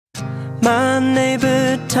My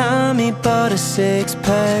neighbor Tommy bought a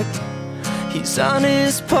six-pack. He's on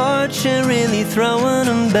his porch and really throwing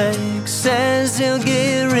them back. Says he'll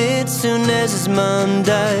get rich soon as his mom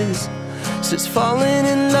dies. Says falling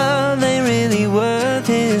in love ain't really worth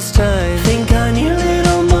his time. Think I need a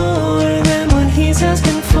little more than what he's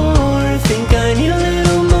asking for. Think I need a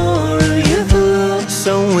little more of your love.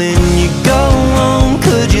 So when you go home,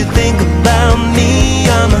 could you think about me?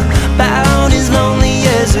 I'm about as lonely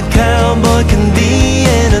as a cowboy can be,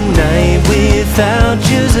 and a night without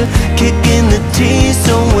you's a kick in the teeth.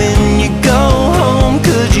 So when you go home,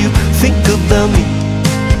 could you think about me?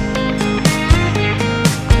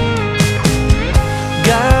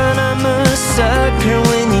 God, I'm a sucker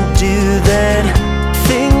when you do that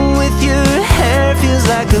thing with your hair, feels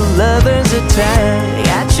like a lover's attack.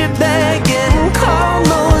 Got your back getting cold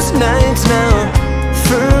most nights now.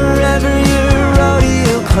 Forever you're a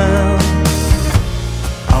rodeo clown.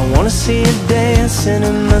 I wanna see you dancing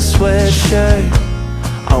in my sweatshirt.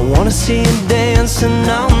 I wanna see you dancing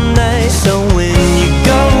all night. So when you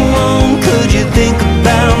go home, could you think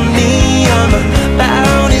about me? I'm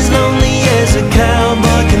about as lonely as a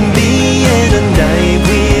cowboy can be, and a night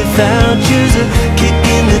without you's a kick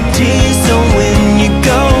in the teeth. So when you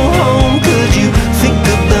go home, could you think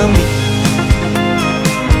about me?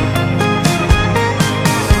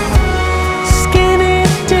 Skinny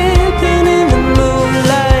dipping in the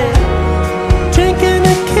moonlight, drinking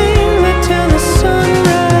tequila till the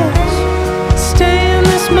sunrise. Stay in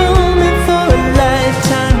this moment for a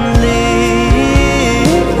lifetime. Living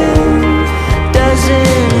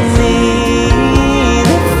doesn't mean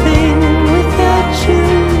a thing without you,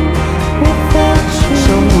 without you.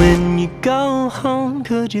 So when you go home,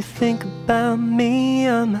 could you think about me?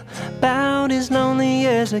 I'm about as lonely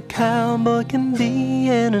as a cowboy can be,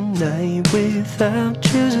 and a night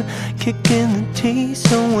without you's a kick in the teeth.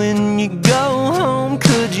 So when you go home,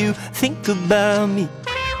 could you think about me?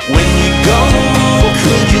 When you go home,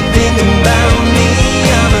 could you think about me?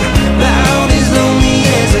 I'm about as lonely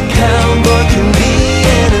as a cowboy